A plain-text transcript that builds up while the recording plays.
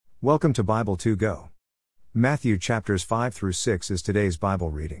Welcome to Bible 2 Go. Matthew chapters 5 through 6 is today's Bible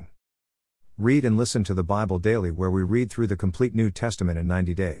reading. Read and listen to the Bible daily, where we read through the complete New Testament in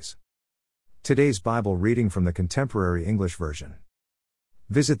 90 days. Today's Bible reading from the Contemporary English Version.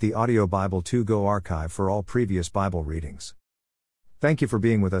 Visit the Audio Bible 2 Go archive for all previous Bible readings. Thank you for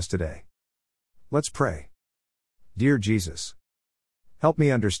being with us today. Let's pray. Dear Jesus, help me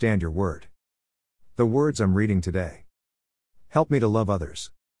understand your word. The words I'm reading today. Help me to love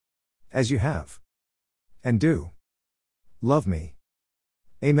others as you have and do love me.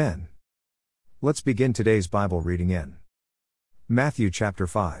 Amen. Let's begin today's Bible reading in Matthew chapter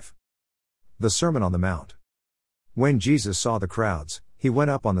 5. The Sermon on the Mount. When Jesus saw the crowds, he went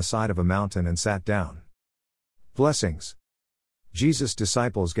up on the side of a mountain and sat down. Blessings. Jesus'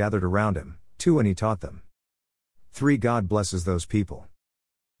 disciples gathered around him, too, and he taught them. 3. God blesses those people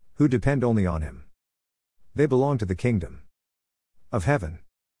who depend only on him. They belong to the kingdom of heaven.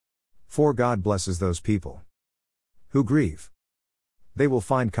 4. God blesses those people who grieve. They will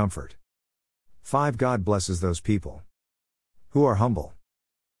find comfort. 5. God blesses those people who are humble.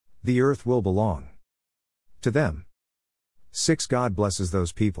 The earth will belong to them. 6. God blesses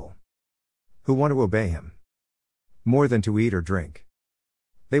those people who want to obey him more than to eat or drink.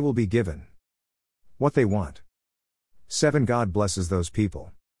 They will be given what they want. 7. God blesses those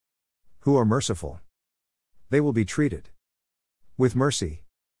people who are merciful. They will be treated with mercy.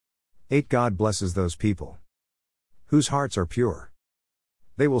 8. God blesses those people whose hearts are pure.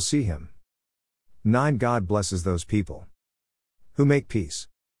 They will see him. 9. God blesses those people who make peace.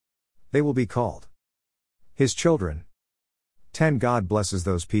 They will be called his children. 10. God blesses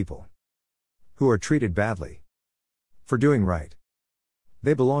those people who are treated badly for doing right.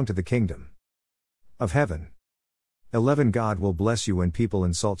 They belong to the kingdom of heaven. 11. God will bless you when people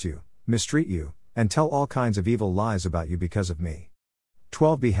insult you, mistreat you, and tell all kinds of evil lies about you because of me.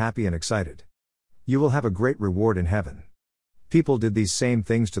 12. Be happy and excited. You will have a great reward in heaven. People did these same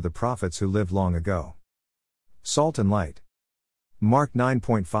things to the prophets who lived long ago. Salt and light. Mark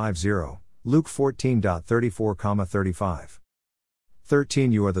 9.50, Luke 14.34-35.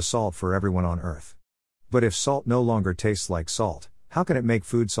 13. You are the salt for everyone on earth. But if salt no longer tastes like salt, how can it make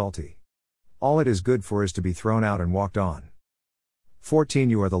food salty? All it is good for is to be thrown out and walked on. 14.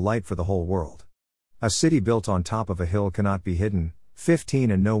 You are the light for the whole world. A city built on top of a hill cannot be hidden. 15.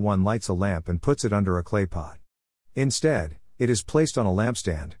 And no one lights a lamp and puts it under a clay pot. Instead, it is placed on a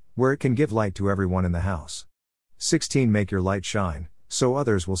lampstand, where it can give light to everyone in the house. 16. Make your light shine, so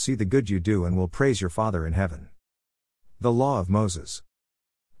others will see the good you do and will praise your Father in heaven. The Law of Moses.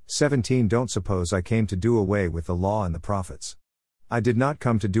 17. Don't suppose I came to do away with the law and the prophets. I did not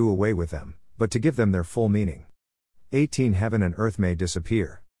come to do away with them, but to give them their full meaning. 18. Heaven and earth may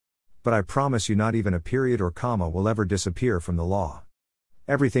disappear, but I promise you not even a period or comma will ever disappear from the law.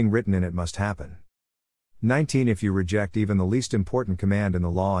 Everything written in it must happen. 19. If you reject even the least important command in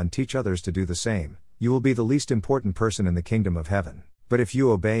the law and teach others to do the same, you will be the least important person in the kingdom of heaven. But if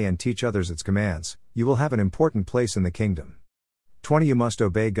you obey and teach others its commands, you will have an important place in the kingdom. 20. You must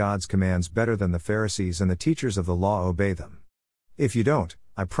obey God's commands better than the Pharisees and the teachers of the law obey them. If you don't,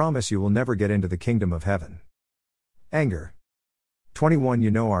 I promise you will never get into the kingdom of heaven. Anger. 21.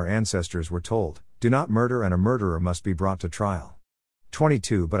 You know our ancestors were told, do not murder, and a murderer must be brought to trial.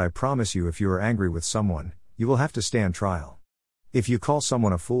 22. But I promise you, if you are angry with someone, you will have to stand trial. If you call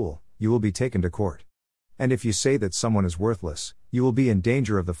someone a fool, you will be taken to court. And if you say that someone is worthless, you will be in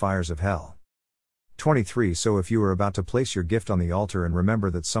danger of the fires of hell. 23. So if you are about to place your gift on the altar and remember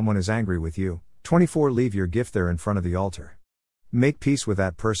that someone is angry with you, 24. Leave your gift there in front of the altar. Make peace with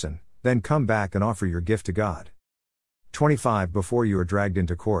that person, then come back and offer your gift to God. 25. Before you are dragged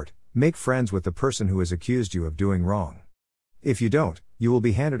into court, make friends with the person who has accused you of doing wrong. If you don't, you will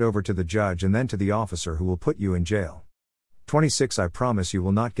be handed over to the judge and then to the officer who will put you in jail. 26. I promise you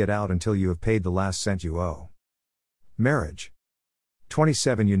will not get out until you have paid the last cent you owe. Marriage.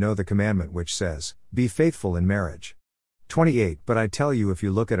 27. You know the commandment which says, be faithful in marriage. 28. But I tell you, if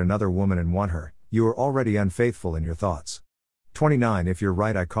you look at another woman and want her, you are already unfaithful in your thoughts. 29. If your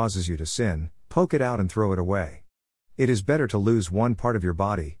right eye causes you to sin, poke it out and throw it away. It is better to lose one part of your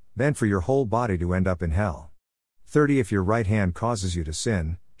body, than for your whole body to end up in hell. 30. If your right hand causes you to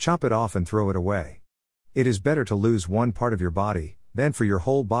sin, chop it off and throw it away. It is better to lose one part of your body, than for your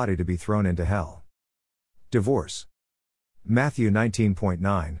whole body to be thrown into hell. Divorce. Matthew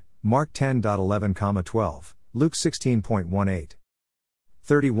 19.9, Mark 10.11-12, Luke 16.18.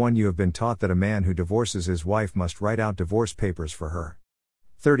 31. You have been taught that a man who divorces his wife must write out divorce papers for her.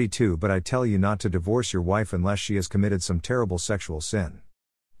 32. But I tell you not to divorce your wife unless she has committed some terrible sexual sin.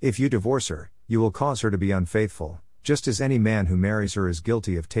 If you divorce her, you will cause her to be unfaithful, just as any man who marries her is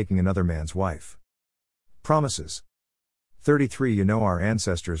guilty of taking another man's wife. Promises. 33 You know our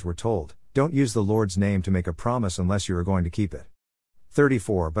ancestors were told, don't use the Lord's name to make a promise unless you are going to keep it.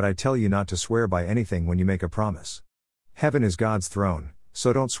 34 But I tell you not to swear by anything when you make a promise. Heaven is God's throne,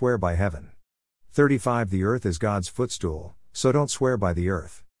 so don't swear by heaven. 35 The earth is God's footstool, so don't swear by the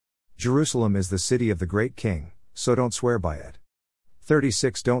earth. Jerusalem is the city of the great king, so don't swear by it.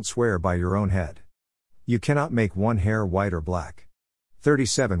 36 Don't swear by your own head. You cannot make one hair white or black.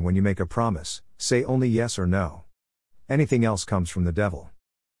 37 When you make a promise, say only yes or no. Anything else comes from the devil.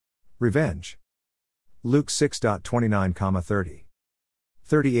 Revenge. Luke 6:29-30.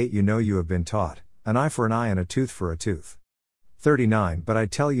 38 You know you have been taught, an eye for an eye and a tooth for a tooth. 39 But I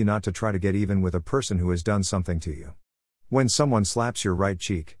tell you not to try to get even with a person who has done something to you. When someone slaps your right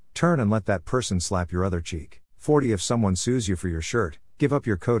cheek, turn and let that person slap your other cheek. 40 If someone sues you for your shirt, give up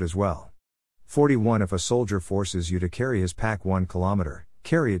your coat as well. 41 If a soldier forces you to carry his pack 1 kilometer,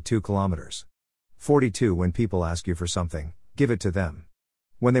 carry it 2 kilometers. 42 When people ask you for something, give it to them.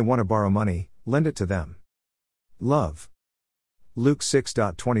 When they want to borrow money, lend it to them. Love. Luke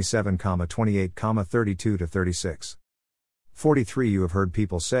 6:27-28-32-36. 43 You have heard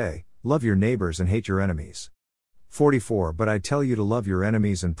people say, love your neighbors and hate your enemies. 44 But I tell you to love your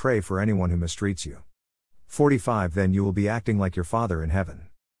enemies and pray for anyone who mistreats you. 45 Then you will be acting like your Father in heaven.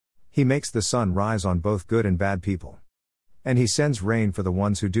 He makes the sun rise on both good and bad people. And he sends rain for the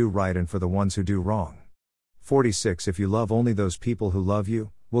ones who do right and for the ones who do wrong. 46 If you love only those people who love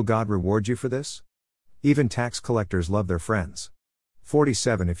you, will God reward you for this? Even tax collectors love their friends.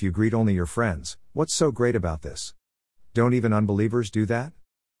 47 If you greet only your friends, what's so great about this? Don't even unbelievers do that?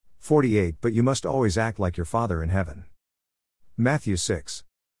 48 But you must always act like your Father in heaven. Matthew 6.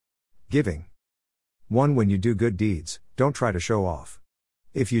 Giving. 1 When you do good deeds, don't try to show off.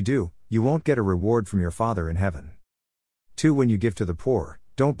 If you do, you won't get a reward from your Father in heaven. 2 When you give to the poor,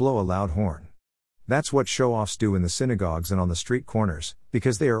 don't blow a loud horn. That's what show-offs do in the synagogues and on the street corners,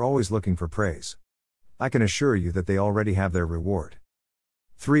 because they are always looking for praise. I can assure you that they already have their reward.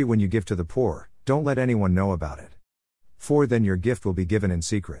 3 When you give to the poor, don't let anyone know about it. 4 Then your gift will be given in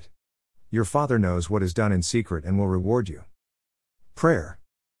secret. Your Father knows what is done in secret and will reward you. Prayer.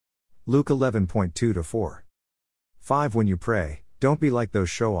 Luke 11:2-4. 5 When you pray, don't be like those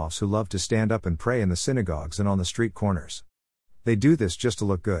show-offs who love to stand up and pray in the synagogues and on the street corners. They do this just to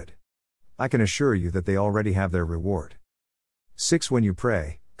look good. I can assure you that they already have their reward. 6 When you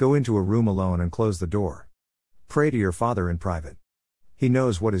pray, go into a room alone and close the door. Pray to your Father in private. He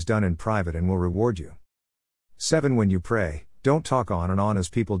knows what is done in private and will reward you. 7 When you pray, don't talk on and on as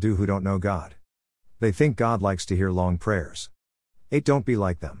people do who don't know God. They think God likes to hear long prayers. 8 Don't be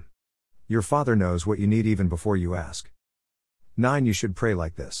like them. Your Father knows what you need even before you ask. 9 You should pray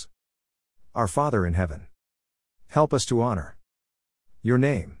like this. Our Father in heaven. Help us to honor your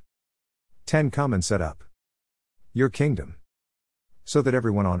name. 10 Come and set up your kingdom, so that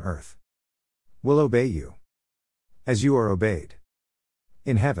everyone on earth will obey you, as you are obeyed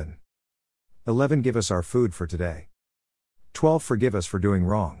in heaven. 11 Give us our food for today. 12 Forgive us for doing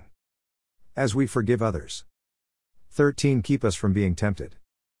wrong, as we forgive others. 13 Keep us from being tempted,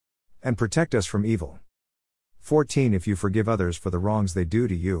 and protect us from evil. 14 If you forgive others for the wrongs they do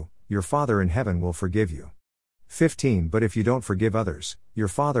to you, your Father in heaven will forgive you. 15 But if you don't forgive others, your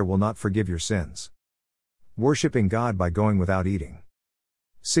Father will not forgive your sins. Worshipping God by going without eating.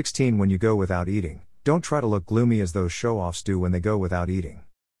 16 When you go without eating, don't try to look gloomy as those show-offs do when they go without eating.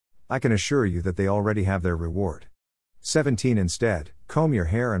 I can assure you that they already have their reward. 17 Instead, comb your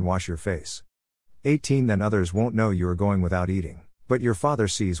hair and wash your face. 18 Then others won't know you are going without eating, but your Father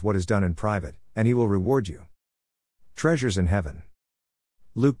sees what is done in private, and he will reward you. Treasures in heaven.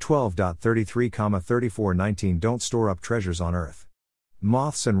 Luke 12:33-34-19 Don't store up treasures on earth.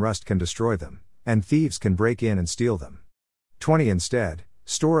 Moths and rust can destroy them, and thieves can break in and steal them. 20 Instead,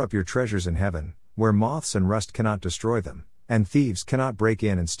 store up your treasures in heaven, where moths and rust cannot destroy them, and thieves cannot break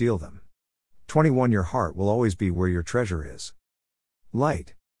in and steal them. 21 Your heart will always be where your treasure is.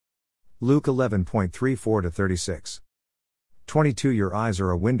 Light. Luke 11:34-36. 22 Your eyes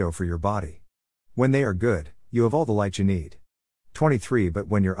are a window for your body. When they are good, you have all the light you need. 23 But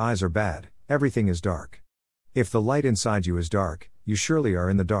when your eyes are bad, everything is dark. If the light inside you is dark, you surely are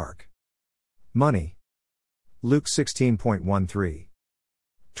in the dark. Money. Luke 16:13.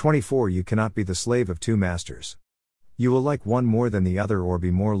 24 You cannot be the slave of two masters. You will like one more than the other or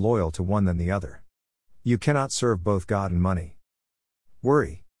be more loyal to one than the other. You cannot serve both God and money.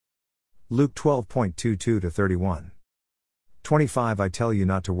 Worry. Luke 12:22-31. 25 I tell you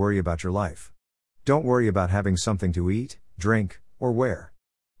not to worry about your life. Don't worry about having something to eat, drink, or wear.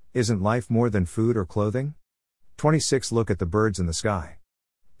 Isn't life more than food or clothing? 26 Look at the birds in the sky.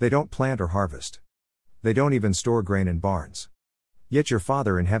 They don't plant or harvest. They don't even store grain in barns. Yet your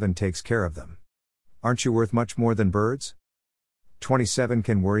Father in heaven takes care of them. Aren't you worth much more than birds? 27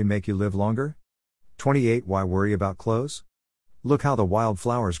 Can worry make you live longer? 28 Why worry about clothes? Look how the wild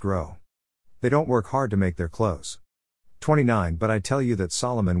flowers grow. They don't work hard to make their clothes. 29 But I tell you that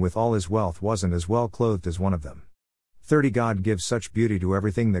Solomon with all his wealth wasn't as well clothed as one of them. 30 God gives such beauty to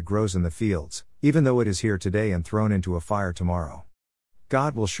everything that grows in the fields, even though it is here today and thrown into a fire tomorrow.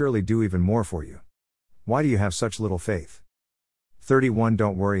 God will surely do even more for you. Why do you have such little faith? 31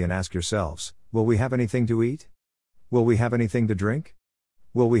 Don't worry and ask yourselves, will we have anything to eat? Will we have anything to drink?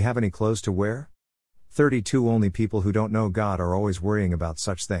 Will we have any clothes to wear? 32 Only people who don't know God are always worrying about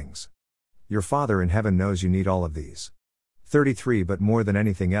such things. Your Father in heaven knows you need all of these. 33 But more than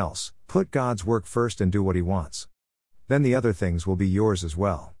anything else, put God's work first and do what He wants. Then the other things will be yours as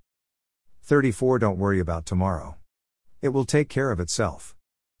well. 34 Don't worry about tomorrow. It will take care of itself.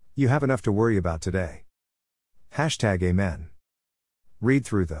 You have enough to worry about today. #Amen. Read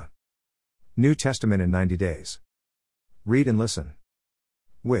through the New Testament in 90 days. Read and listen.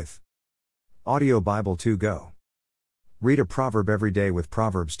 With Audio Bible 2 Go. Read a proverb every day with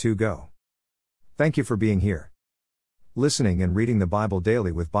Proverbs 2 Go. Thank you for being here. Listening and reading the Bible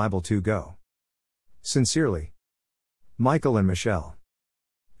daily with Bible 2 Go. Sincerely, Michael and Michelle.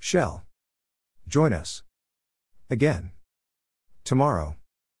 Shell. Join us again tomorrow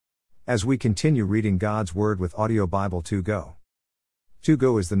as we continue reading God's Word with Audio Bible 2 Go. 2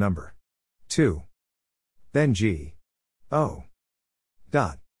 Go is the number 2. Then G. O.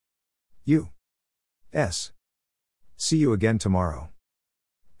 Dot. U. S. See you again tomorrow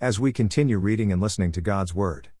as we continue reading and listening to God's Word.